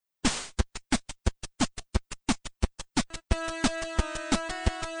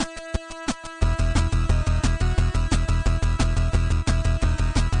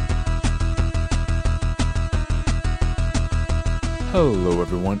Hello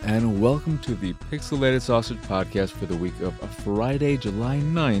everyone, and welcome to the Pixelated Sausage Podcast for the week of Friday, July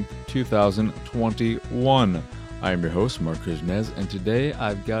 9th, 2021. I am your host, Marc, and today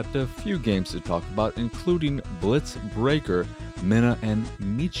I've got a few games to talk about, including Blitz Breaker, Mina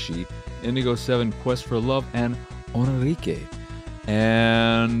Michi, Indigo 7 Quest for Love, and Onirike.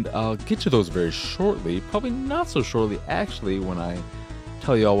 And I'll get to those very shortly, probably not so shortly actually, when I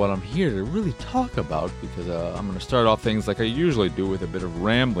tell you all what I'm here to really talk about, because I'm going to start off things like I usually do with a bit of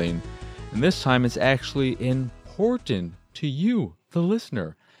rambling, and this time it's actually important to you, the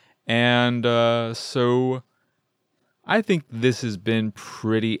listener. And so I think this has been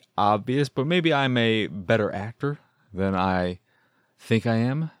pretty obvious, but maybe I'm a better actor than I think I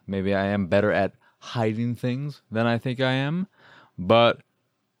am. Maybe I am better at hiding things than I think I am, but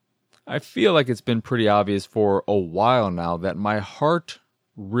I feel like it's been pretty obvious for a while now that my heart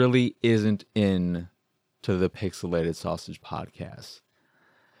really isn't in to the Pixelated Sausage Podcast.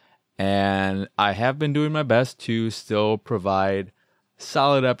 And I have been doing my best to still provide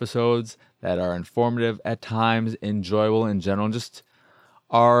solid episodes that are informative at times, enjoyable in general, and just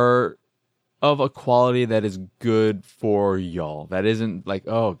are of a quality that is good for y'all. That isn't like,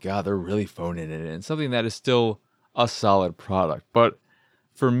 oh god, they're really phoning it in. Something that is still a solid product. But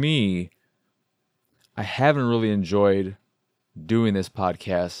for me, I haven't really enjoyed doing this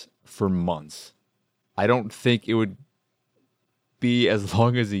podcast for months. I don't think it would be as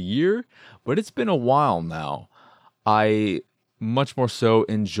long as a year, but it's been a while now. I much more so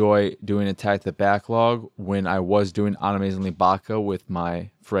enjoy doing Attack the Backlog when I was doing anime-zing with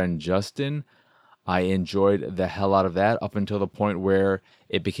my friend Justin. I enjoyed the hell out of that up until the point where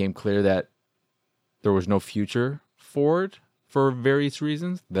it became clear that there was no future for it for various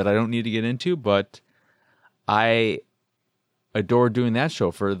reasons that I don't need to get into, but I adored doing that show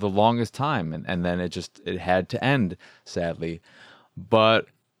for the longest time, and then it had to end, sadly. But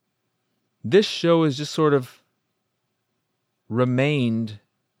this show has just sort of remained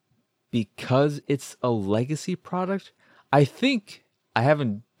because it's a legacy product. I think, I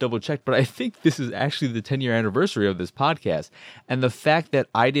haven't double checked, but I think this is actually the 10-year anniversary of this podcast. And the fact that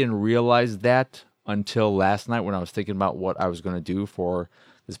I didn't realize that until last night when I was thinking about what I was going to do for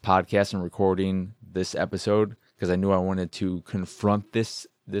this podcast and recording this episode, because I knew I wanted to confront this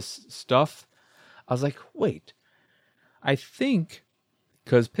stuff, I was like, wait, I think,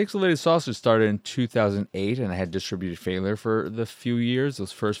 because Pixelated Sausage started in 2008, and I had Distributed Failure for those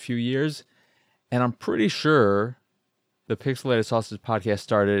first few years, and I'm pretty sure the Pixelated Sausage podcast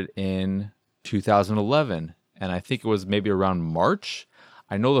started in 2011, and I think it was maybe around March.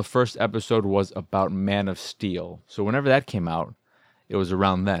 I know the first episode was about Man of Steel, so whenever that came out, it was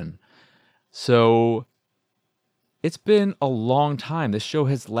around then. So it's been a long time. This show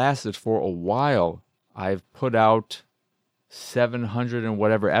has lasted for a while. I've put out 700 and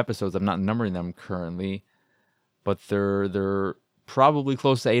whatever episodes. I'm not numbering them currently, but they're probably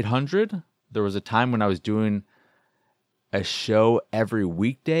close to 800. There was a time when I was doing a show every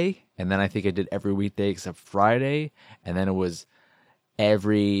weekday, and then I think I did every weekday except Friday, and then it was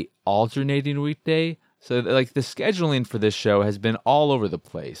every alternating weekday. So, like, the scheduling for this show has been all over the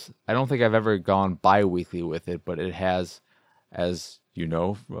place. I don't think I've ever gone bi-weekly with it, but it has, as you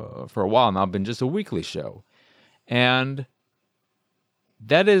know, for a while now, been just a weekly show. And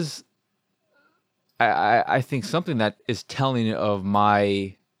that is, I think, something that is telling of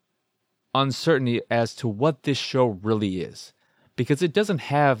my uncertainty as to what this show really is. Because it doesn't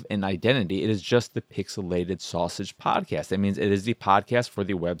have an identity. It is just the Pixelated Sausage Podcast. That means it is the podcast for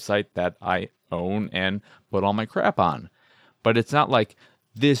the website that I own and put all my crap on. But it's not like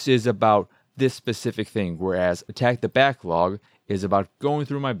this is about this specific thing, whereas Attack the Backlog is about going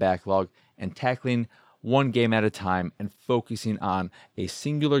through my backlog and tackling one game at a time and focusing on a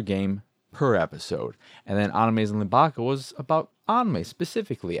singular game per episode. And then anime-zing was about anime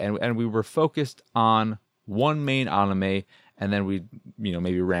specifically, and we were focused on one main anime, and then we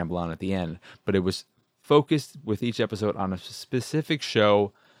maybe ramble on at the end. But it was focused with each episode on a specific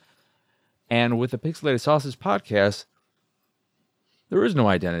show. And with the Pixelated Sausage Podcast, there is no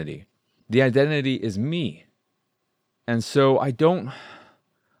identity. The identity is me. And so I don't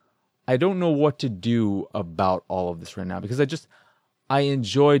know what to do about all of this right now, because I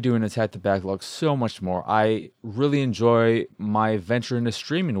enjoy doing Attack the Backlog so much more. I really enjoy my venture into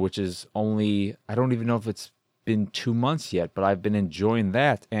streaming, which is only, I don't even know if it's been 2 months yet, but I've been enjoying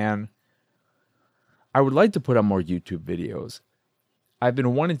that. And I would like to put out more YouTube videos. I've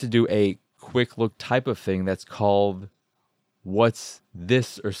been wanting to do a quick look type of thing that's called What's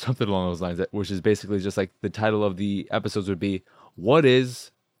This, or something along those lines, which is basically just like the title of the episodes would be, what is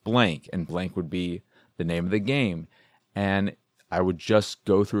blank? And blank would be the name of the game. And I would just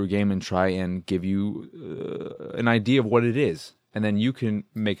go through a game and try and give you an idea of what it is. And then you can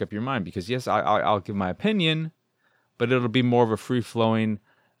make up your mind. Because yes, I'll give my opinion, but it'll be more of a free-flowing,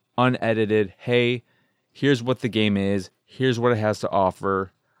 unedited, hey, here's what the game is. Here's what it has to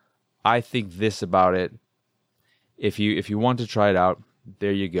offer. I think this about it. If you want to try it out,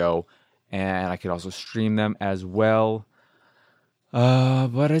 there you go. And I could also stream them as well.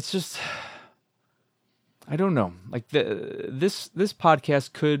 But it's just, I don't know. Like this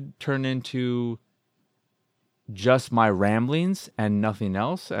podcast could turn into just my ramblings and nothing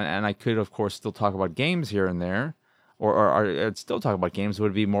else. And I could, of course, still talk about games here and there. Or I'd still talk about games. It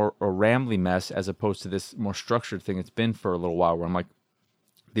would be more a rambling mess as opposed to this more structured thing it's been for a little while where I'm like,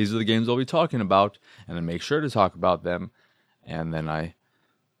 these are the games I'll be talking about, and I make sure to talk about them. And then I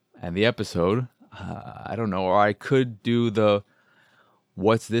end the episode. I don't know. Or I could do the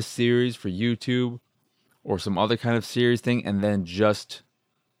what's this series for YouTube or some other kind of series thing, and then just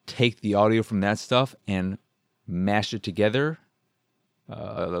take the audio from that stuff and mash it together,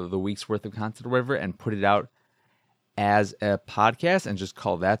 the week's worth of content or whatever, and put it out as a podcast and just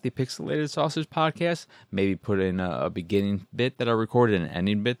call that the Pixelated Sausage Podcast. Maybe put in a beginning bit that I recorded and an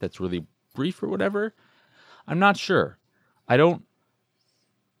ending bit that's really brief or whatever. I'm not sure. I don't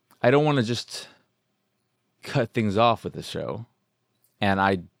want to just cut things off with the show. And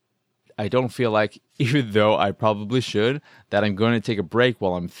I don't feel like, even though I probably should, that I'm going to take a break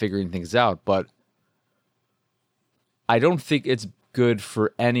while I'm figuring things out. But I don't think it's good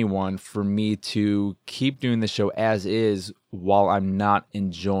for anyone for me to keep doing the show as is while I'm not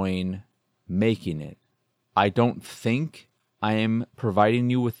enjoying making it. I don't think I am providing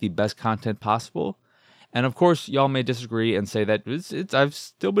you with the best content possible. And of course, y'all may disagree and say that I've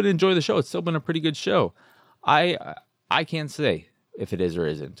still been enjoying the show. It's still been a pretty good show. I can't say if it is or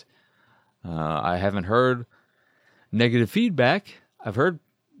isn't. I haven't heard negative feedback. I've heard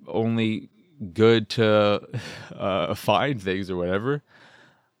only good to find things or whatever.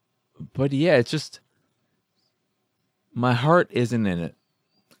 But yeah, it's just, my heart isn't in it.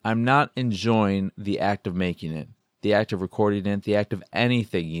 I'm not enjoying the act of making it, the act of recording it, the act of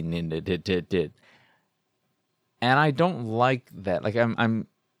anything in it. And I don't like that. Like I'm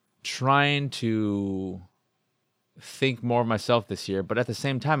trying to think more of myself this year, but at the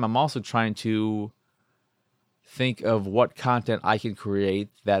same time, I'm also trying to think of what content I can create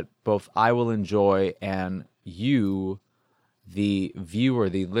that both I will enjoy and you, the viewer,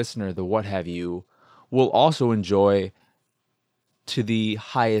 the listener, the what have you, will also enjoy to the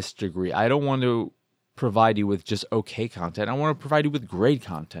highest degree. I don't want to provide you with just okay content. I want to provide you with great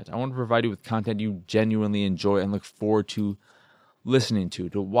content. I want to provide you with content you genuinely enjoy and look forward to listening to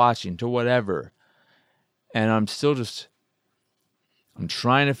watching, to whatever. And I'm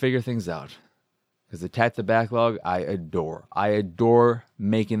trying to figure things out. Because Attack the Backlog, I adore. I adore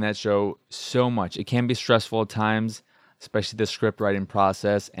making that show so much. It can be stressful at times, especially the script writing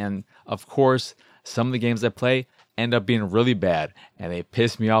process. And of course, some of the games I play end up being really bad, and they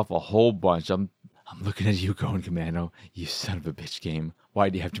piss me off a whole bunch. I'm looking at you going, Commando, you son of a bitch game. Why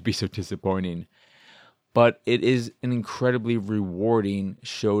do you have to be so disappointing? But it is an incredibly rewarding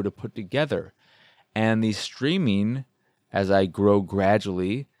show to put together. And the streaming, as I grow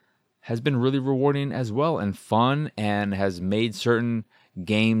gradually, has been really rewarding as well and fun, and has made certain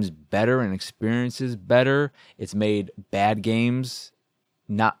games better and experiences better. It's made bad games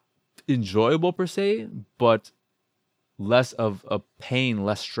not enjoyable per se, but less of a pain,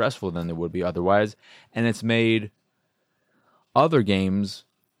 less stressful than they would be otherwise. And it's made other games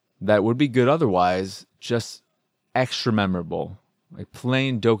that would be good otherwise just extra memorable. Like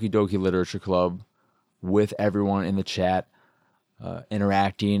playing Doki Doki Literature Club with everyone in the chat,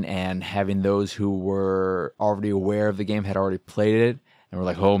 interacting and having those who were already aware of the game, had already played it, and were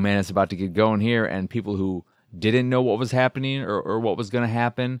like, oh man, it's about to get going here. And people who didn't know what was happening or what was going to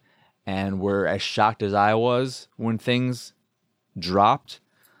happen and were as shocked as I was when things dropped.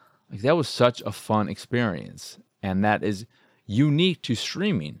 Like, that was such a fun experience. And that is unique to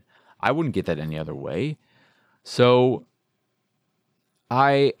streaming. I wouldn't get that any other way. So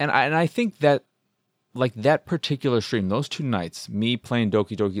I think that, like, that particular stream, those 2 nights, me playing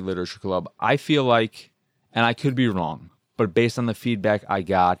Doki Doki Literature Club, I feel like, and I could be wrong, but based on the feedback I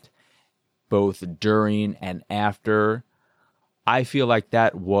got both during and after, I feel like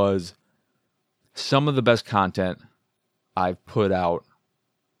that was some of the best content I've put out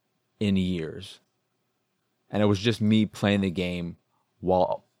in years. And it was just me playing the game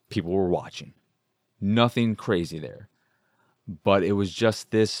while people were watching. Nothing crazy there. But it was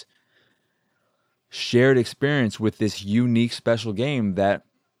just this shared experience with this unique special game that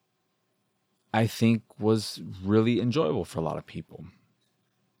I think was really enjoyable for a lot of people.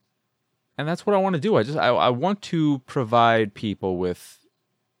 And that's what I want to do. I want to provide people with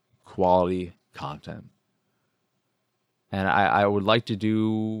quality content. And I would like to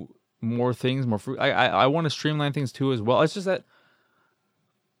do more things, I want to streamline things too as well. It's just that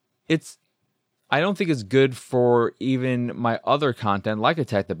I don't think it's good for even my other content like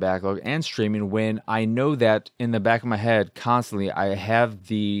Attack the Backlog and streaming when I know that in the back of my head constantly I have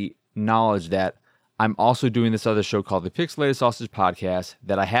the knowledge that I'm also doing this other show called the Pixelated Sausage Podcast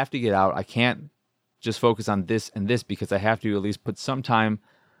that I have to get out. I can't just focus on this and this because I have to at least put some time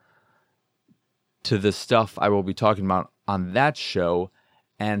to the stuff I will be talking about on that show,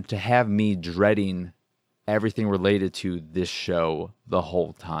 and to have me dreading everything related to this show the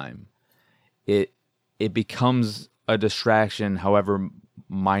whole time. It becomes a distraction, however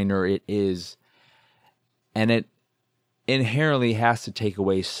minor it is, and it inherently has to take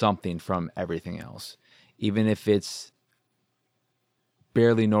away something from everything else, even if it's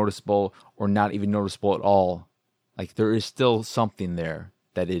barely noticeable or not even noticeable at all. Like, there is still something there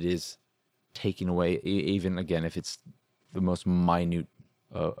that it is taking away, even again if it's the most minute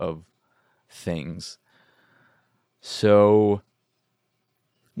of things. So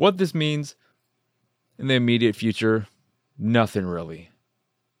what this means in the immediate future, nothing really.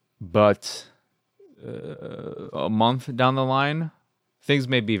 But a month down the line, things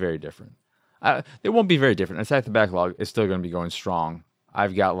may be very different. They won't be very different. Attack the Backlog is still going to be going strong.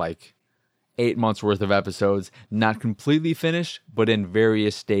 I've got like 8 months worth of episodes, not completely finished, but in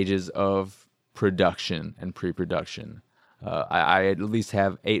various stages of production and pre-production. I at least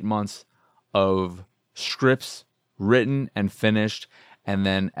have 8 months of scripts written and finished, and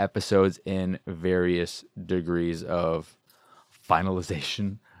then episodes in various degrees of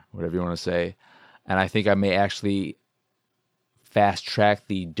finalization, whatever you want to say. And I think I may actually fast track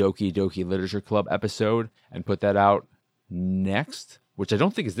the Doki Doki Literature Club episode and put that out next, which I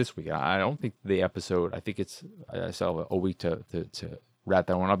don't think is this week. I don't think the episode, I still have a week to wrap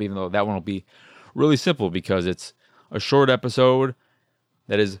that one up, even though that one will be really simple because it's a short episode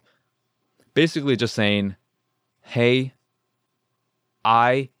that is basically just saying, hey,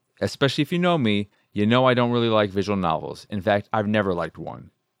 especially if you know me, you know I don't really like visual novels. In fact, I've never liked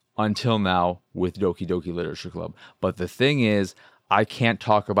one until now with Doki Doki Literature Club. But the thing is, I can't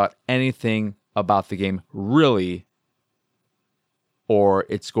talk about anything about the game really, or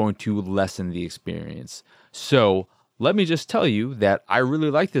it's going to lessen the experience. So let me just tell you that I really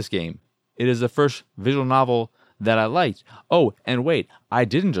like this game. It is the first visual novel that I liked. Oh, and wait, I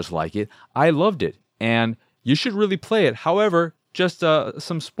didn't just like it. I loved it. And you should really play it. However, just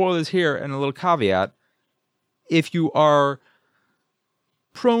some spoilers here and a little caveat. If you are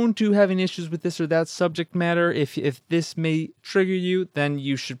prone to having issues with this or that subject matter, if this may trigger you, then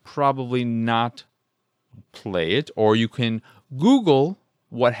you should probably not play it. Or you can Google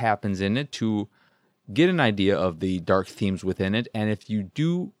what happens in it to get an idea of the dark themes within it. And if you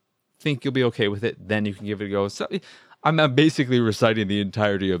do think you'll be okay with it, then you can give it a go. So I'm basically reciting the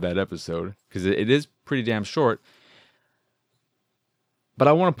entirety of that episode because it is pretty damn short. But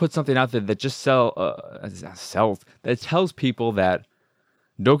I want to put something out there that just that tells people that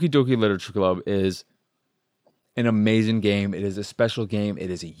Doki Doki Literature Club is an amazing game. It is a special game. It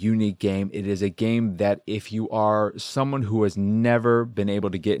is a unique game. It is a game that if you are someone who has never been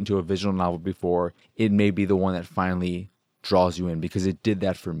able to get into a visual novel before, it may be the one that finally draws you in because it did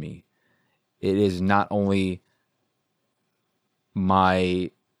that for me. It is not only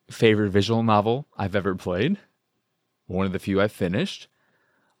my favorite visual novel I've ever played, one of the few I've finished,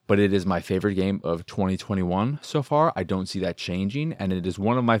 but it is my favorite game of 2021 so far. I don't see that changing, and it is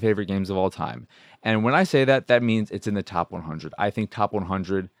one of my favorite games of all time. And when I say that, that means it's in the top 100. I think top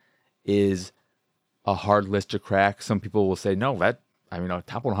 100 is a hard list to crack. Some people will say, no,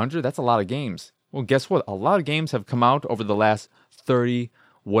 top 100, that's a lot of games. Well, guess what? A lot of games have come out over the last 30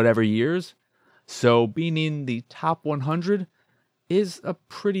 whatever years. So being in the top 100 is a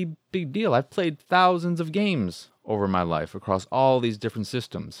pretty big deal. I've played thousands of games over my life across all these different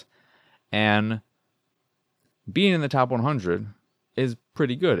systems. And being in the top 100 is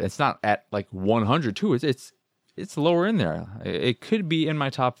pretty good. It's not at like 100 too. It's lower in there. It could be in my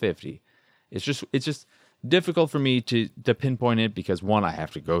top 50. It's just difficult for me to pinpoint it because one, I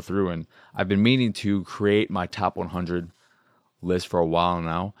have to go through, and I've been meaning to create my top 100 list for a while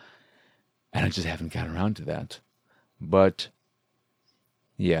now, and I just haven't gotten around to that. But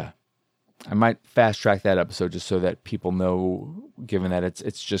yeah, I might fast track that episode just so that people know, given that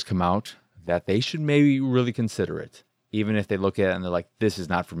it's just come out, that they should maybe really consider it. Even if they look at it and they're like, this is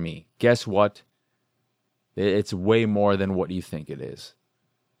not for me. Guess what? It's way more than what you think it is.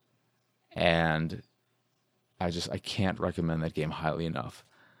 And I can't recommend that game highly enough.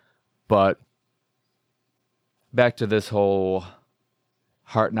 But back to this whole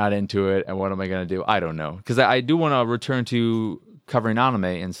heart not into it, and what am I going to do? I don't know. Because I do want to return to covering anime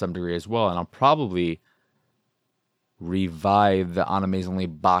in some degree as well, and I'll probably revive the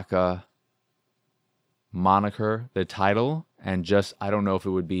anime-zing Baka moniker, the title, and just, I don't know if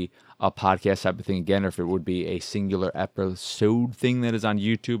it would be a podcast type of thing again, or if it would be a singular episode thing that is on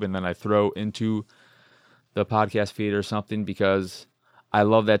YouTube, and then I throw into the podcast feed or something, because I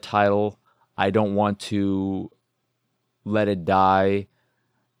love that title. I don't want to let it die,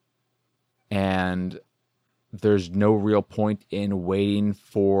 and there's no real point in waiting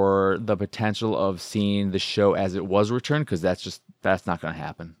for the potential of seeing the show as it was returned, because that's not going to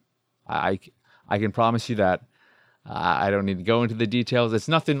happen. I can promise you that. I don't need to go into the details. It's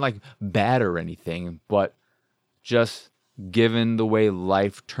nothing like bad or anything, but just given the way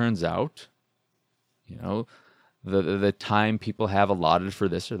life turns out, the time people have allotted for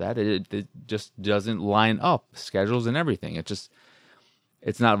this or that, it just doesn't line up, schedules and everything. It's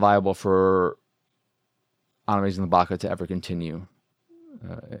not viable for anime-zing Baka to ever continue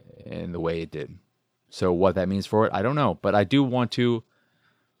in the way it did. So what that means for it, I don't know. But I do want to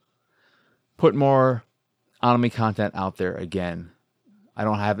put more anime content out there again. I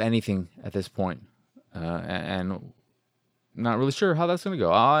don't have anything at this point, and not really sure how that's going to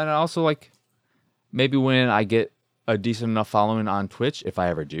go. And also, maybe when I get a decent enough following on Twitch, if I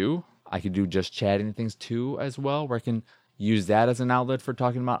ever do, I could do just chatting things too as well, where I can use that as an outlet for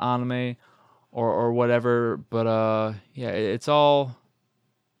talking about anime or whatever. But yeah, it's all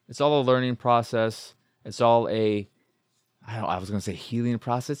a learning process. It's all I was going to say healing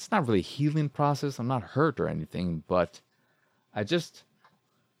process. It's not really a healing process. I'm not hurt or anything, but I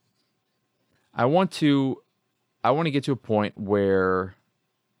want to get to a point where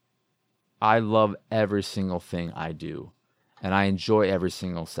I love every single thing I do, and I enjoy every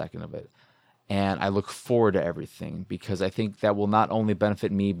single second of it, and I look forward to everything, because I think that will not only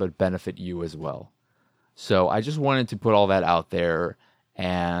benefit me, but benefit you as well. So I just wanted to put all that out there,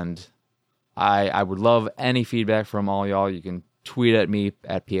 and I would love any feedback from all y'all. You can tweet at me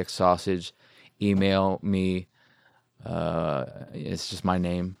at pxsausage, email me. It's just my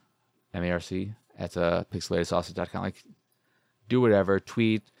name, Marc, at pixelatedsausage.com. Do whatever.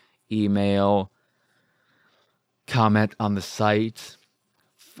 Tweet, email, comment on the site.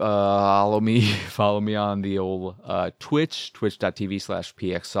 Follow me on the old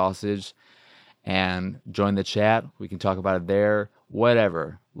twitch.tv/pxsausage, and join the chat. We can talk about it there.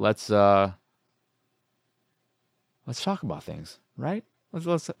 Whatever. Let's talk about things, right?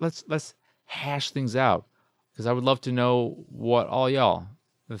 Let's hash things out, because I would love to know what all y'all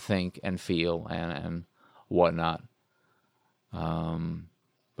think and feel and whatnot.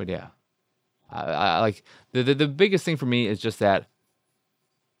 But yeah, I like the biggest thing for me is just that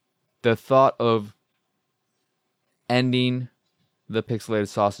the thought of ending the Pixelated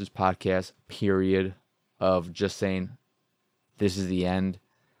Sausage podcast, period, of just saying this is the end,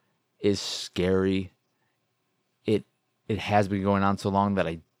 is scary. It has been going on so long that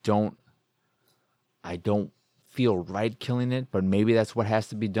I don't feel right killing it, but maybe that's what has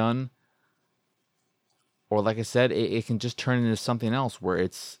to be done. Or like I said, it can just turn into something else where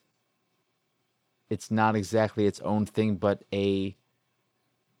it's not exactly its own thing, but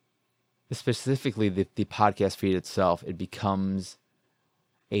specifically the podcast feed itself, it becomes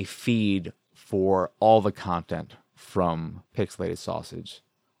a feed for all the content from Pixelated Sausage,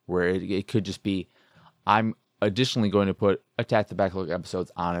 where it could just be, I'm additionally going to put Attack the Backlog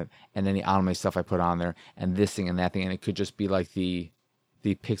episodes on it, and any anime stuff I put on there, and this thing and that thing, and it could just be like the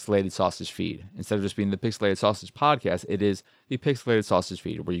Pixelated Sausage feed. Instead of just being the Pixelated Sausage podcast, it is the Pixelated Sausage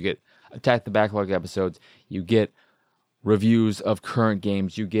feed, where you get Attack the Backlog episodes, you get reviews of current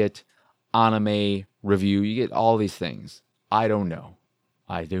games, you get anime review, you get all these things. I don't know.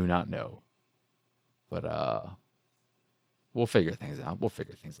 I do not know. But we'll figure things out.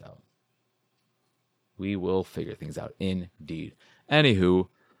 We will figure things out, indeed. Anywho,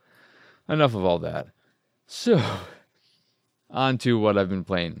 enough of all that. So, on to what I've been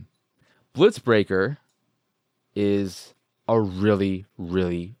playing. Blitz Breaker is a really,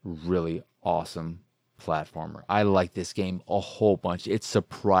 really, really awesome platformer. I like this game a whole bunch. It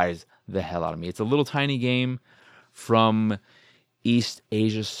surprised the hell out of me. It's a little tiny game from East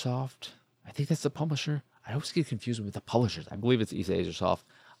Asia Soft. I think that's the publisher. I always get confused with the publishers. I believe it's East Asia Soft.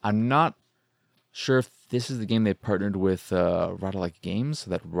 I'm not sure if this is the game they partnered with Rodolike Games, so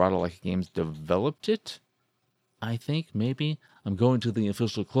that Rodolike Games developed it. I think maybe I'm going to the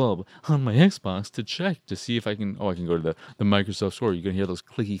official club on my Xbox to check to see if I can. Oh, I can go to the Microsoft Store. You can hear those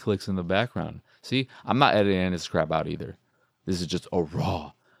clicky clicks in the background. See, I'm not editing this crap out either. This is just a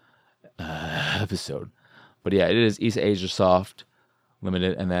raw episode. But yeah, it is East Asia Soft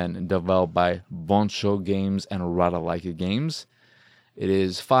Limited, and then developed by Boncho Games and Radalaika Games. It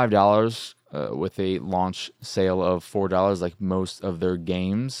is $5 with a launch sale of $4, like most of their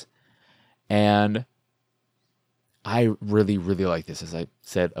games. And I really, really like this, as I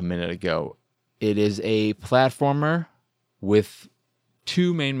said a minute ago. It is a platformer with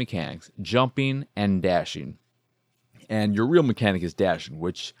two main mechanics, jumping and dashing. And your real mechanic is dashing,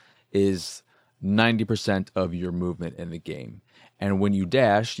 which is 90% of your movement in the game. And when you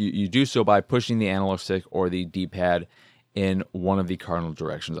dash, you do so by pushing the analog stick or the D-pad in one of the cardinal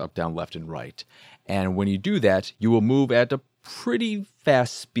directions, up, down, left, and right. And when you do that, you will move at a pretty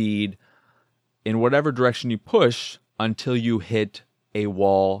fast speed in whatever direction you push until you hit a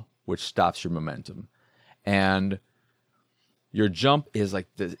wall which stops your momentum. And your jump is like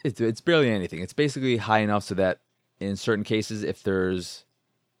this. It's barely anything. It's basically high enough so that in certain cases, if there's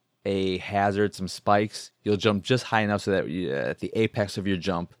a hazard, some spikes, you'll jump just high enough so that at the apex of your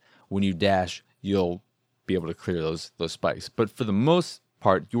jump, when you dash, you'll be able to clear those spikes. But for the most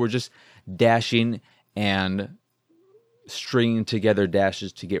part, you are just dashing and stringing together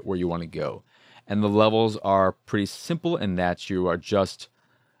dashes to get where you want to go. And the levels are pretty simple in that you are just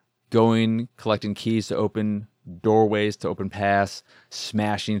going, collecting keys to open doorways, to open paths,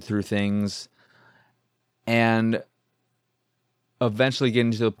 smashing through things, and eventually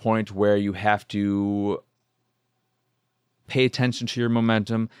getting to the point where you have to pay attention to your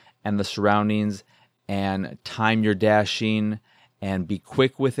momentum and the surroundings and time your dashing and be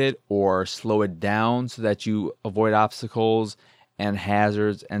quick with it or slow it down so that you avoid obstacles and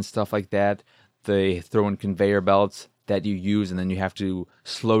hazards and stuff like that. They throw in conveyor belts that you use, and then you have to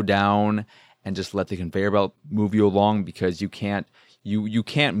slow down and just let the conveyor belt move you along, because you can't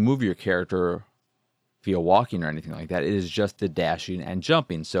move your character via walking or anything like that. It is just the dashing and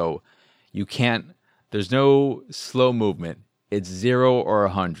jumping. So there's no slow movement. It's 0 or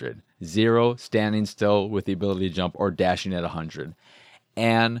 100. 0 standing still with the ability to jump, or dashing at 100.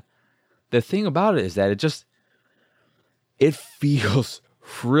 And the thing about it is that it feels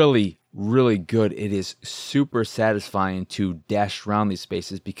really, really good. It is super satisfying to dash around these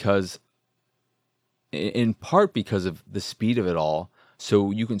spaces, because in part because of the speed of it all.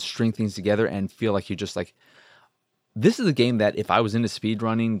 So you can string things together and feel like you're just like, this is a game that if I was into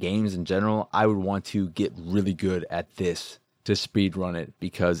speedrunning games in general, I would want to get really good at this to speedrun it,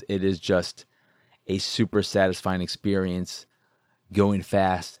 because it is just a super satisfying experience going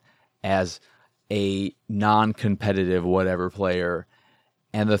fast as a non-competitive whatever player.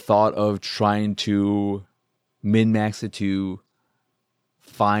 And the thought of trying to min-max it to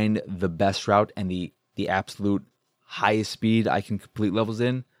find the best route and the absolute highest speed I can complete levels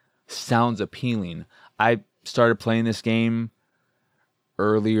in sounds appealing. I started playing this game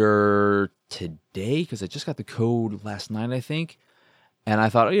earlier today because I just got the code last night, I think. And I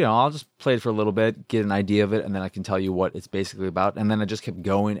thought, I'll just play it for a little bit, get an idea of it, and then I can tell you what it's basically about. And then I just kept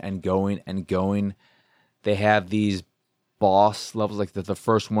going and going and going. They have these boss levels, like the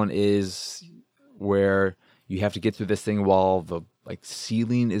first one is where you have to get through this thing while the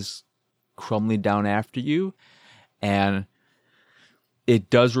ceiling is crumbling down after you. And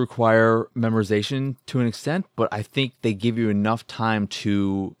it does require memorization to an extent, but I think they give you enough time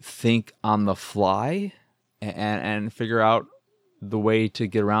to think on the fly and figure out the way to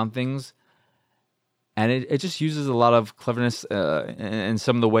get around things. And it just uses a lot of cleverness in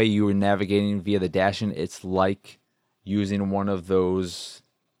some of the way you were navigating via the dashing. It's like using one of those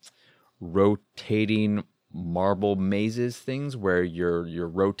rotating marble mazes things where you're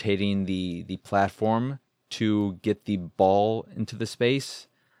rotating the platform to get the ball into the space,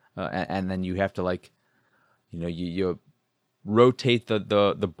 and then you have to you rotate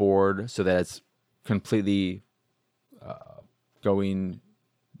the board so that it's completely going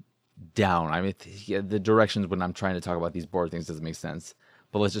down. I mean, the directions when I'm trying to talk about these board things doesn't make sense.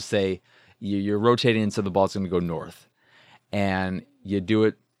 But let's just say you're rotating so the ball's going to go north, and you do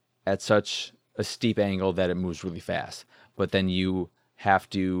it at such a steep angle that it moves really fast. But then you have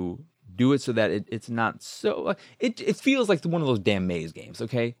to do it so that it's not so... It feels like one of those damn maze games,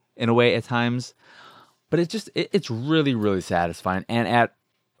 okay? In a way, at times. But it's really, really satisfying. And at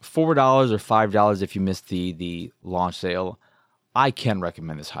 $4 or $5 if you missed the launch sale, I can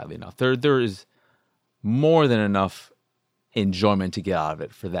recommend this highly enough. There is more than enough enjoyment to get out of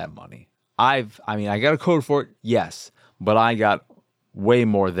it for that money. I got a code for it, yes. But I got way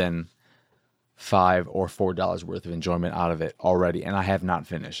more than $5 or $4 worth of enjoyment out of it already, and I have not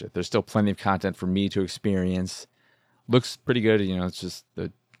finished it. There's still plenty of content for me to experience. Looks pretty good, it's just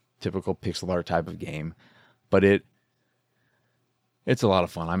the typical pixel art type of game, but it's a lot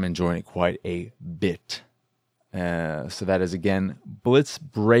of fun. I'm enjoying it quite a bit. So that is, again, Blitz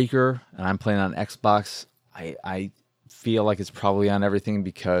Breaker, and I'm playing on Xbox. I feel like it's probably on everything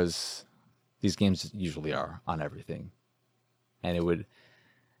because these games usually are on everything. And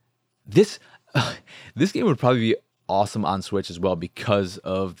this game would probably be awesome on Switch as well because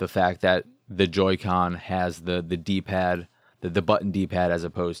of the fact that the Joy-Con has the D-pad, the button D-pad as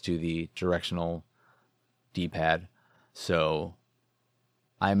opposed to the directional D-pad. So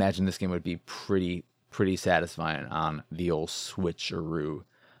I imagine this game would be pretty satisfying on the old switcheroo.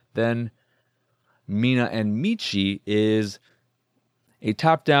 Then Mina and Michi is a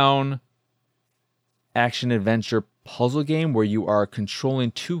top-down action-adventure puzzle game where you are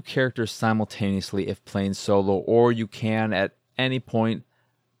controlling two characters simultaneously if playing solo, or you can at any point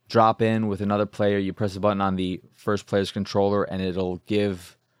drop in with another player. You press a button on the first player's controller and it'll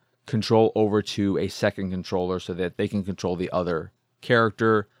give control over to a second controller so that they can control the other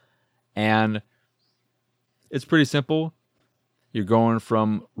character. And it's pretty simple. You're going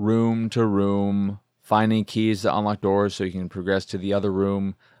from room to room, finding keys to unlock doors so you can progress to the other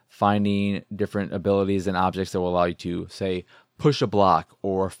room, finding different abilities and objects that will allow you to, say, push a block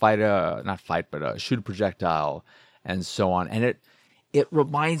or shoot a projectile, and so on. And it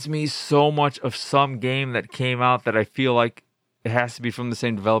reminds me so much of some game that came out that I feel like it has to be from the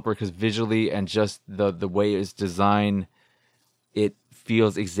same developer because visually and just the way it's designed, it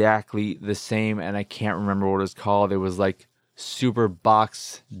feels exactly the same, and I can't remember what it's called. It was like Super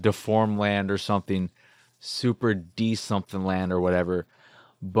Box Deform Land or something, Super D something land or whatever.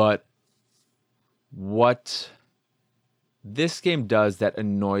 But what this game does that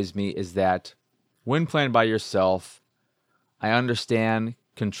annoys me is that when playing by yourself, I understand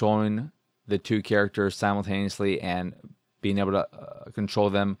controlling the two characters simultaneously and being able to control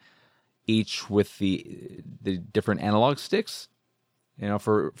them each with the different analog sticks.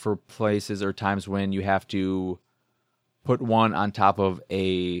 For places or times when you have to put one on top of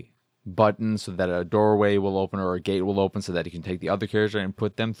a button so that a doorway will open or a gate will open so that you can take the other character and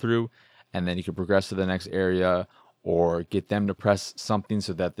put them through, and then you can progress to the next area or get them to press something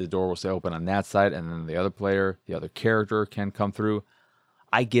so that the door will stay open on that side and then the other character can come through.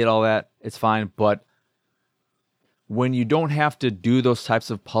 I get all that. It's fine. But when you don't have to do those types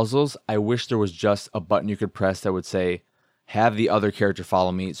of puzzles, I wish there was just a button you could press that would say, have the other character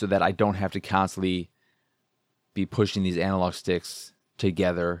follow me so that I don't have to constantly be pushing these analog sticks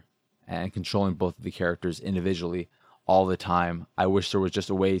together and controlling both of the characters individually all the time. I wish there was just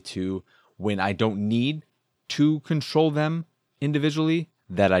a way to, when I don't need to control them individually,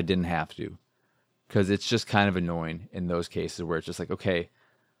 that I didn't have to. Because it's just kind of annoying in those cases where it's just like, okay,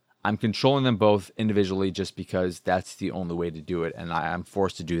 I'm controlling them both individually just because that's the only way to do it, and I'm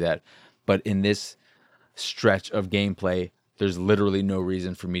forced to do that. But in this stretch of gameplay, there's literally no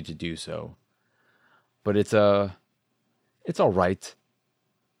reason for me to do so. But it's all right.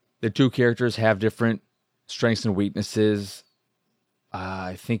 The two characters have different strengths and weaknesses.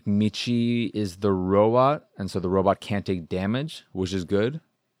 I think Michi is the robot, and so the robot can't take damage, which is good.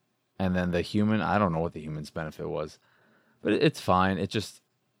 And then the human, I don't know what the human's benefit was, but it's fine. It just,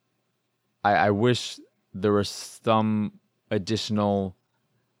 I wish there was some additional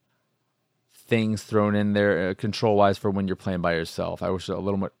things thrown in there control-wise for when you're playing by yourself. I wish a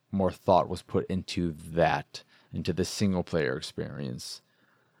little bit more thought was put into that, into the single-player experience.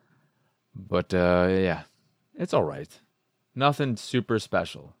 But, yeah, it's all right. Nothing super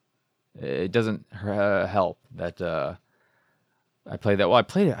special. It doesn't help that I played that. Well, I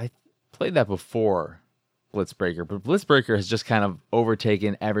played that before Blitz Breaker, but Blitz Breaker has just kind of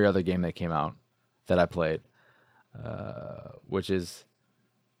overtaken every other game that came out that I played, which is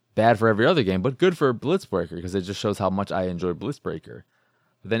bad for every other game, but good for Blitz Breaker because it just shows how much I enjoy Blitz Breaker.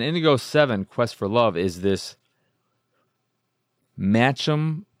 But then Indigo 7, Quest for Love, is this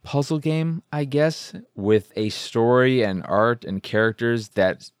match-em puzzle game, I guess, with a story and art and characters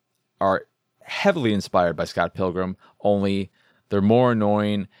that are heavily inspired by Scott Pilgrim, only they're more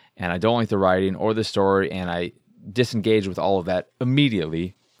annoying, and I don't like the writing or the story, and I disengage with all of that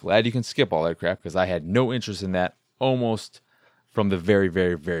immediately. Glad you can skip all that crap, because I had no interest in that almost from the very,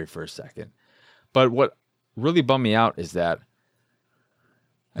 very, very first second. But what really bummed me out is that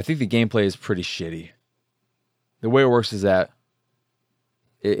I think the gameplay is pretty shitty. The way it works is that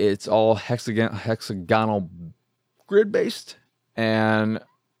it's all hexagonal grid-based, and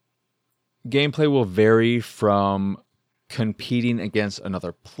gameplay will vary from competing against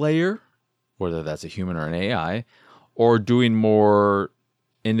another player, whether that's a human or an AI, or doing more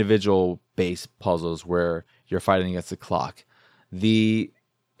individual based puzzles where you're fighting against the clock.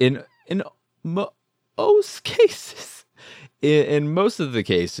 In most cases, in most of the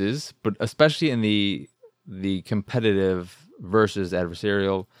cases, but especially in the competitive versus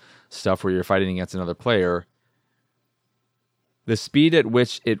adversarial stuff where you're fighting against another player, the speed at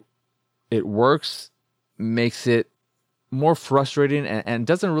which it works makes it more frustrating and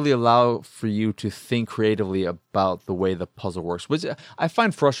doesn't really allow for you to think creatively about the way the puzzle works, which I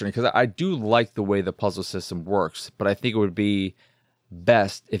find frustrating because I do like the way the puzzle system works, but I think it would be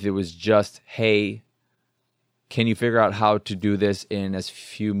best if it was just, hey, can you figure out how to do this in as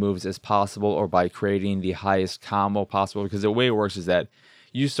few moves as possible or by creating the highest combo possible? Because the way it works is that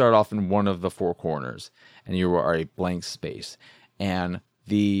you start off in one of the four corners and you are a blank space, and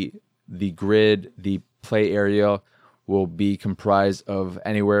the grid, the play area, will be comprised of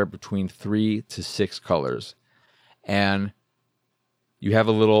anywhere between 3 to 6 colors. And you have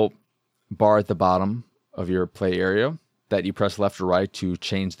a little bar at the bottom of your play area that you press left or right to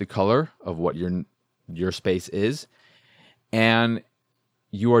change the color of what your space is. And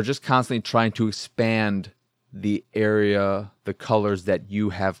you are just constantly trying to expand the area, the colors that you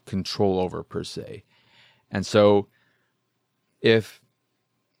have control over per se. And so if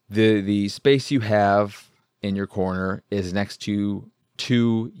the space you have in your corner is next to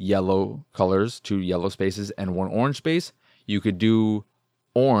 2 yellow colors, 2 yellow spaces, and 1 orange space, you could do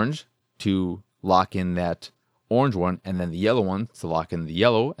orange to lock in that orange one, and then the yellow one to lock in the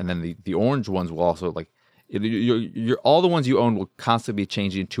yellow, and then the orange ones will also, like, all the ones you own will constantly be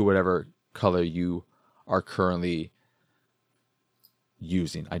changing to whatever color you are currently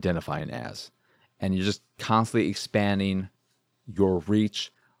using, identifying as. And you're just constantly expanding your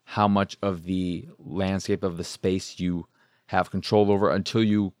reach, how much of the landscape of the space you have control over until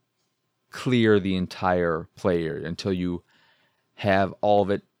you clear the entire player, until you have all of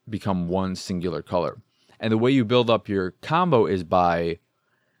it become one singular color. And the way you build up your combo is by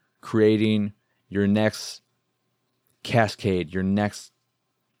creating your next cascade, your next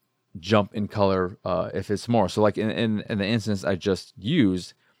jump in color, if it's more. So like in the instance I just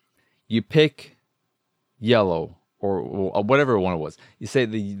used, you pick yellow, or whatever one it was. You say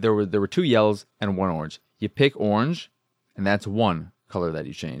there were 2 yellows and 1 orange. You pick orange, and that's 1 color that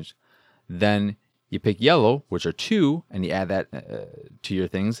you changed. Then you pick yellow, which are 2, and you add that to your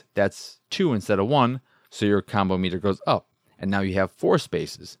things. That's 2 instead of 1, so your combo meter goes up. And now you have 4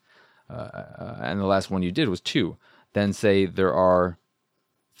 spaces. And the last one you did was 2. Then say there are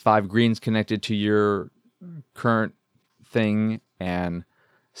 5 greens connected to your current thing and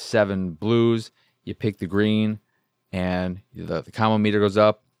 7 blues. You pick the green, and the combo meter goes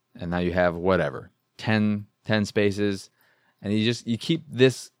up, and now you have whatever, 10 spaces, and you keep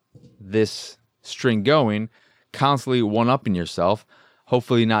this string going, constantly one-upping yourself,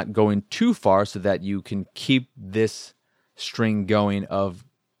 hopefully not going too far so that you can keep this string going of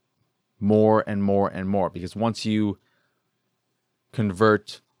more and more and more, because once you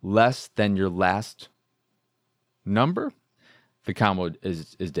convert less than your last number, the combo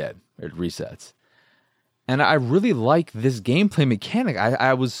is dead. It resets. And I really like this gameplay mechanic.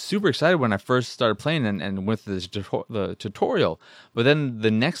 I was super excited when I first started playing and went through the tutorial. But then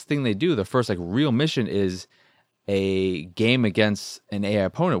the next thing they do, the first like real mission, is a game against an AI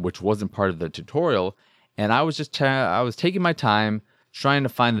opponent, which wasn't part of the tutorial. And I was just I was taking my time, trying to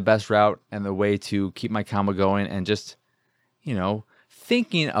find the best route and the way to keep my combo going, and just,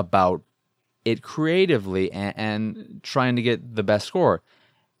 thinking about it creatively and trying to get the best score.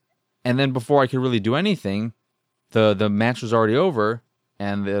 And then before I could really do anything, the match was already over,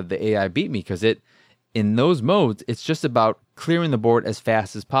 and the AI beat me, because in those modes, it's just about clearing the board as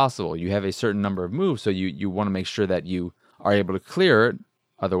fast as possible. You have a certain number of moves, so you want to make sure that you are able to clear it.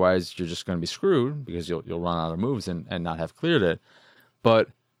 Otherwise, you're just going to be screwed, because you'll run out of moves and not have cleared it. But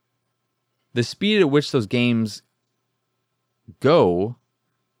the speed at which those games go,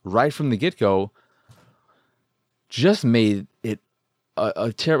 right from the get-go, just made it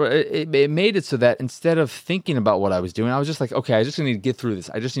a terrible. It made it so that instead of thinking about what I was doing, I was just like, okay, I just need to get through this.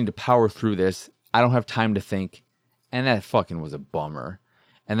 I just need to power through this. I don't have time to think, and that fucking was a bummer.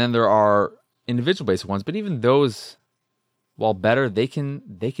 And then there are individual based ones, but even those, while better, they can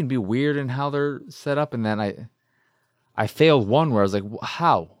be weird in how they're set up. And then I failed one where I was like,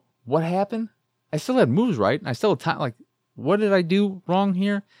 how? What happened? I still had moves right, and I still had time. Like, what did I do wrong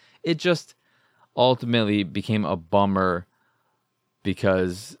here? It just ultimately became a bummer,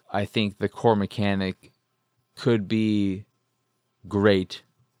 because I think the core mechanic could be great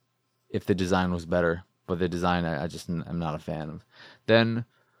if the design was better, but the design I'm not a fan of. Then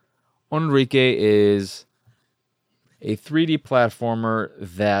Onirike is a 3D platformer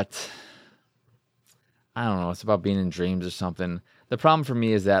that, I don't know, it's about being in dreams or something. The problem for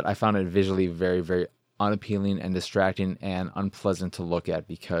me is that I found it visually very, very unappealing and distracting and unpleasant to look at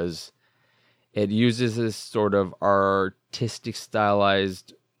because it uses this sort of artistic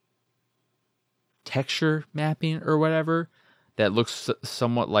stylized texture mapping or whatever that looks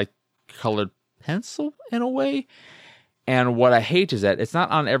somewhat like colored pencil in a way. And what I hate is that it's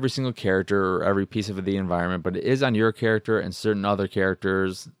not on every single character or every piece of the environment, but it is on your character and certain other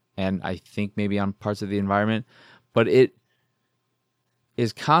characters, and I think maybe on parts of the environment. But it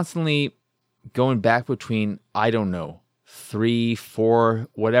is constantly going back between, I don't know, 3, 4,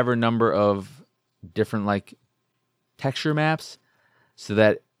 whatever number of different like texture maps, so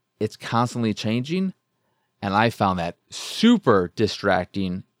that it's constantly changing. And I found that super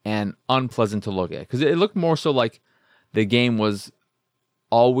distracting and unpleasant to look at because it looked more so like the game was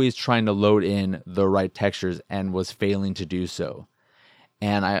always trying to load in the right textures and was failing to do so.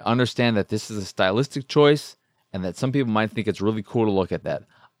 And I understand that this is a stylistic choice and that some people might think it's really cool to look at that.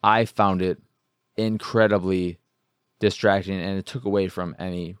 I found it incredibly distracting and it took away from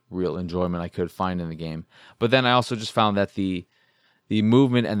any real enjoyment I could find in the game. But then I also just found that the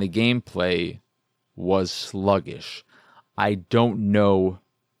movement and the gameplay was sluggish. I don't know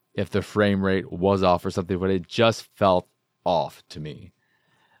if the frame rate was off or something, but it just felt off to me.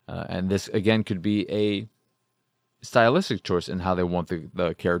 And this, again, could be a stylistic choice in how they want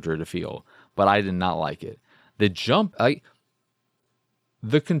the character to feel. But I did not like it. The jump,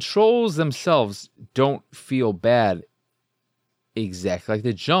 the controls themselves don't feel bad exactly. Like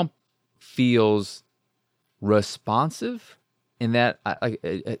the jump feels responsive in that,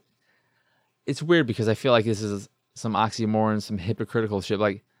 it's weird because I feel like this is some oxymoron, some hypocritical shit.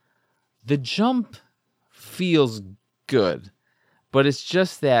 Like, the jump feels good, but it's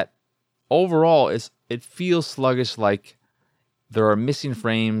just that overall it feels sluggish, like there are missing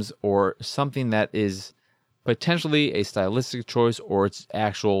frames or something that is potentially a stylistic choice or it's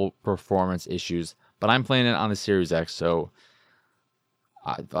actual performance issues. But I'm playing it on the Series X, so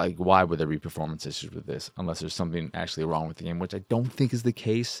why would there be performance issues with this unless there's something actually wrong with the game, which I don't think is the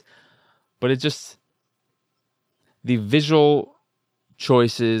case. But it just, the visual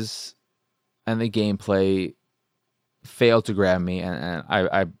choices and the gameplay failed to grab me, and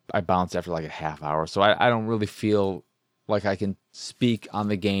I bounced after like a half hour. So I don't really feel like I can speak on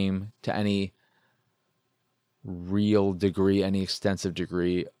the game to any real degree, any extensive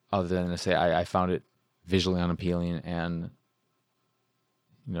degree, other than to say I found it visually unappealing, and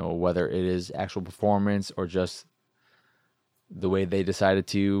whether it is actual performance or just the way they decided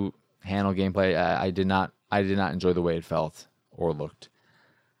to handle gameplay, I did not enjoy the way it felt or looked.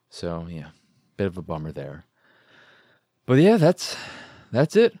 So yeah, bit of a bummer there. But yeah, that's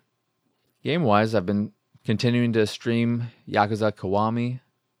it. Game wise, I've been continuing to stream Yakuza Kiwami,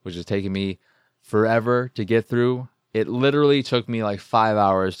 which is taking me forever to get through. It literally took me like 5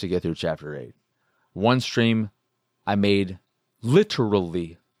 hours to get through chapter 8. One stream, I made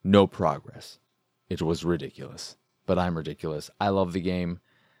literally no progress. It was ridiculous, but I'm ridiculous. I love the game.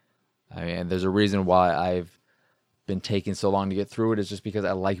 I mean, there's a reason why I've been taking so long to get through it. It's just because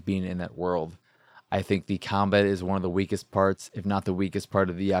I like being in that world. I think the combat is one of the weakest parts, if not the weakest part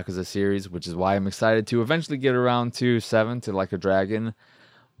of the Yakuza series, which is why I'm excited to eventually get around to 7, to Like a Dragon.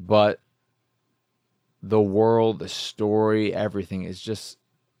 But the world, the story, everything is just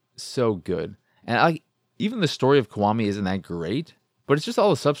so good. And even the story of Kiwami isn't that great, but it's just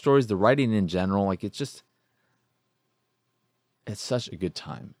all the sub-stories, the writing in general, like it's such a good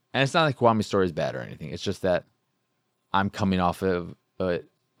time. And it's not like Kiwami's story is bad or anything. It's just that I'm coming off of it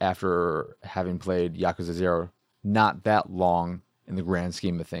after having played Yakuza 0 not that long in the grand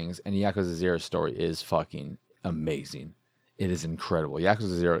scheme of things. And Yakuza 0's story is fucking amazing. It is incredible.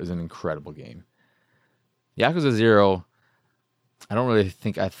 Yakuza 0 is an incredible game. Yakuza 0, I don't really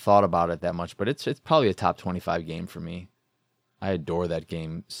think I thought about it that much, but it's probably a top 25 game for me. I adore that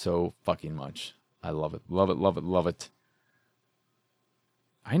game so fucking much. I love it. Love it, love it, love it.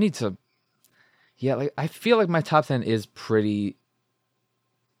 I need to... Yeah, like I feel like my top 10 is pretty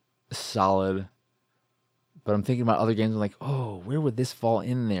solid, but I'm thinking about other games. I'm like, oh, where would this fall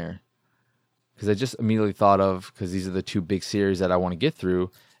in there? Because I just immediately thought of, because these are the two big series that I want to get through,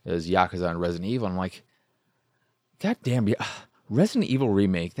 is Yakuza and Resident Evil. I'm like, God damn, Resident Evil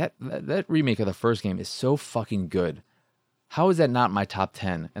remake, that remake of the first game is so fucking good. How is that not my top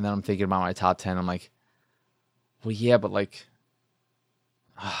 10? And then I'm thinking about my top 10. I'm like, well, yeah, but like,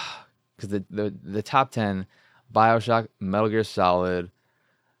 because the top 10, BioShock, Metal Gear Solid,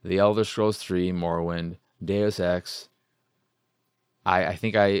 The Elder Scrolls 3, Morrowind, Deus Ex. I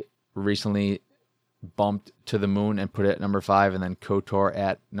think I recently bumped to the moon and put it at number 5, and then KOTOR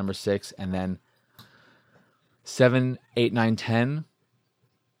at number 6, and then 7, 8, 9, 10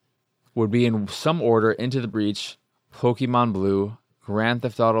 would be in some order: Into the Breach, Pokemon Blue, Grand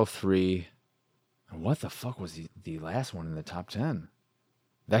Theft Auto 3. And what the fuck was the last one in the top 10?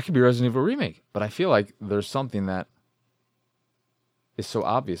 That could be Resident Evil Remake, but I feel like there's something that is so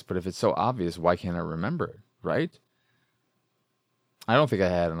obvious. But if it's so obvious, why can't I remember it, right? I don't think I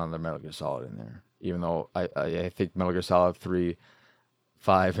had another Metal Gear Solid in there, even though I think Metal Gear Solid 3,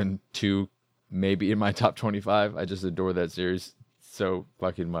 5, and 2 may be in my top 25. I just adore that series so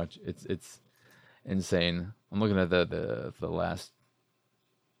fucking much. It's insane. I'm looking at the last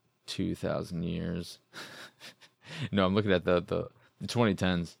 2,000 years. No, I'm looking at the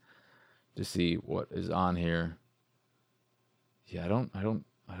 2010s to see what is on here. Yeah, I don't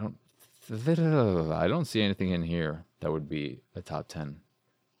see anything in here that would be a top 10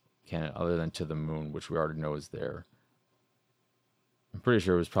 candidate other than To the Moon, which we already know is there. I'm pretty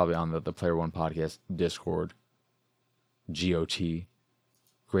sure it was probably on the Player One podcast Discord. GOT,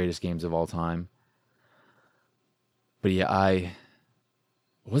 greatest games of all time. But yeah,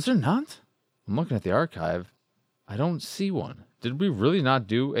 was there not? I'm looking at the archive. I don't see one. Did we really not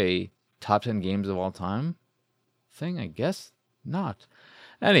do a top 10 games of all time thing? I guess not.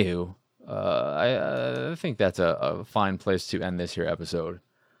 Anywho, I think that's a fine place to end this here episode.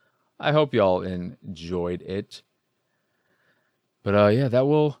 I hope y'all enjoyed it. But yeah, that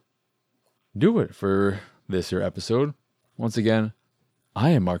will do it for this here episode. Once again,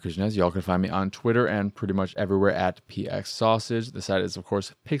 I am Marc. Y'all can find me on Twitter and pretty much everywhere at PXSausage. The site is, of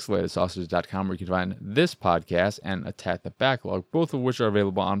course, pixelatedsausage.com, where you can find this podcast and Attack the Backlog, both of which are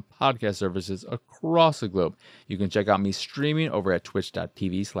available on podcast services across the globe. You can check out me streaming over at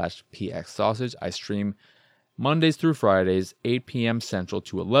twitch.tv/PXSausage. I stream Mondays through Fridays, 8 p.m. Central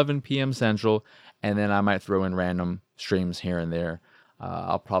to 11 p.m. Central, and then I might throw in random streams here and there.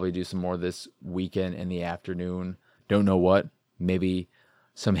 I'll probably do some more this weekend in the afternoon. Don't know what. Maybe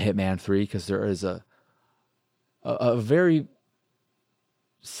some Hitman 3, because there is a very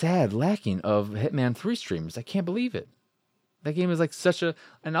sad lacking of Hitman 3 streamers. I can't believe it. That game is like such a...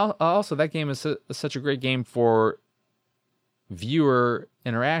 And also, that game is such a great game for viewer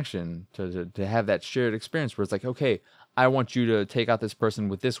interaction, to have that shared experience where it's like, okay, I want you to take out this person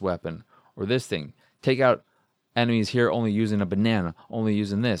with this weapon or this thing. Take out enemies here only using a banana, only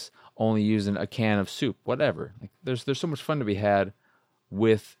using this, only using a can of soup, whatever. Like, there's so much fun to be had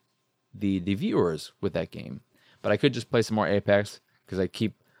with the viewers with that game. But I could just play some more Apex, because I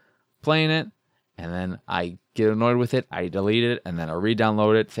keep playing it, and then I get annoyed with it, I delete it, and then I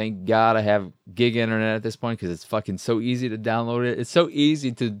re-download it. Thank God I have gig internet at this point, because it's fucking so easy to download it. It's so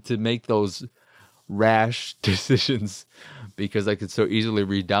easy to make those rash decisions, because I could so easily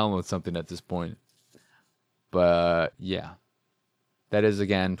re-download something at this point. But yeah, that is,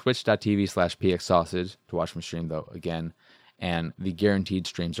 again, twitch.tv/pxsausage to watch me stream, though, again. And the guaranteed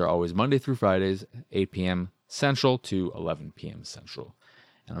streams are always Monday through Fridays, 8 p.m. Central to 11 p.m. Central.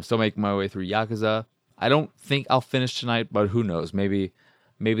 And I'm still making my way through Yakuza. I don't think I'll finish tonight, but who knows? Maybe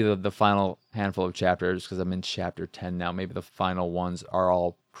the final handful of chapters, because I'm in chapter 10 now, maybe the final ones are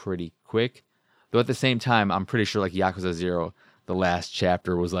all pretty quick. Though at the same time, I'm pretty sure like Yakuza 0, the last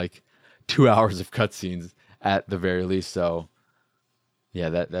chapter was like 2 hours of cutscenes at the very least. So yeah,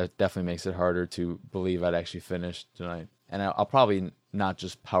 that definitely makes it harder to believe I'd actually finish tonight. And I'll probably not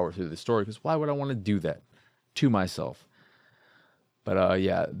just power through the story, because why would I want to do that to myself? But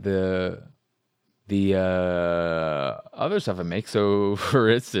yeah, the other stuff I make. So for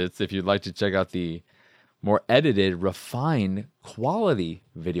instance, if you'd like to check out the more edited, refined, quality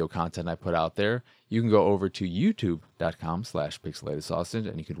video content I put out there, you can go over to youtube.com/pixelatedsausage,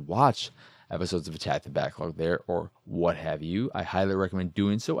 and you can watch episodes of Attack the Backlog there, or what have you. I highly recommend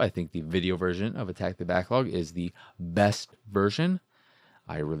doing so. I think the video version of Attack the Backlog is the best version.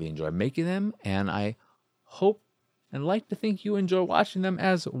 I really enjoy making them, and I hope and like to think you enjoy watching them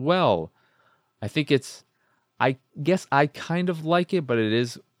as well. I guess I kind of like it, but it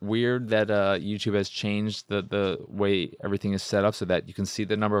is weird that YouTube has changed the way everything is set up so that you can see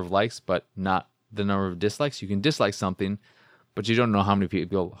the number of likes, but not the number of dislikes. You can dislike something, but you don't know how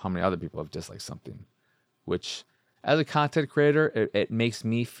many other people have disliked something, which, as a content creator, it makes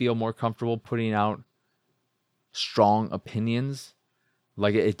me feel more comfortable putting out strong opinions.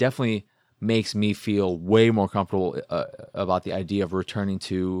 Like, it definitely makes me feel way more comfortable about the idea of returning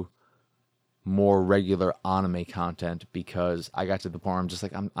to more regular anime content, because I got to the point where I'm just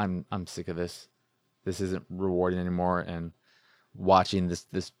like, I'm sick of this. This isn't rewarding anymore, and watching this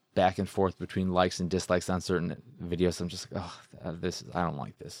back and forth between likes and dislikes on certain videos, I'm just like, I don't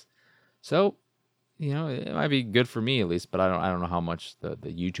like this. So, it might be good for me at least, but I don't know how much the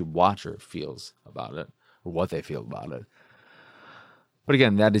YouTube watcher feels about it or what they feel about it. But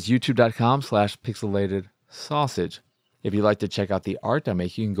again, that is youtube.com/pixelatedsausage. If you'd like to check out the art I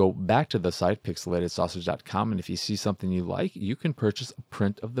make, you can go back to the site, pixelatedsausage.com, and if you see something you like, you can purchase a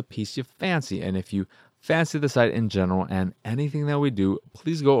print of the piece you fancy. And if you fancy the site in general and anything that we do,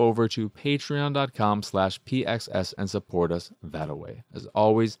 please go over to patreon.com/pxs and support us that way. As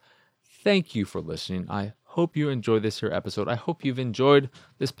always, thank you for listening. I hope you enjoyed this here episode. I hope you've enjoyed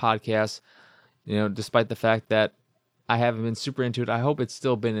this podcast, despite the fact that I haven't been super into it. I hope it's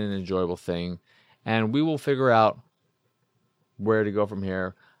still been an enjoyable thing, and we will figure out where to go from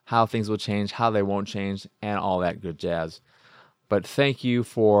here, how things will change, how they won't change, and all that good jazz. But thank you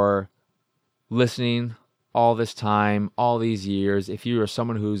for listening all this time, all these years. If you are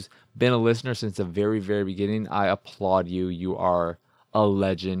someone who's been a listener since the very, very beginning, I applaud you. You are a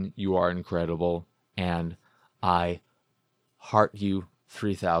legend. You are incredible. And I heart you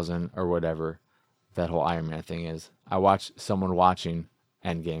 3,000 or whatever that whole Iron Man thing is. I watched someone watching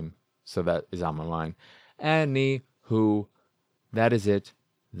Endgame, so that is on my mind. Anywho, that is it.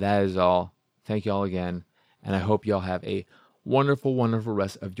 That is all. Thank you all again. And I hope you all have a wonderful, wonderful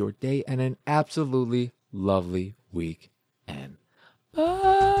rest of your day and an absolutely lovely week. And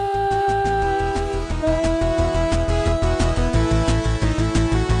bye.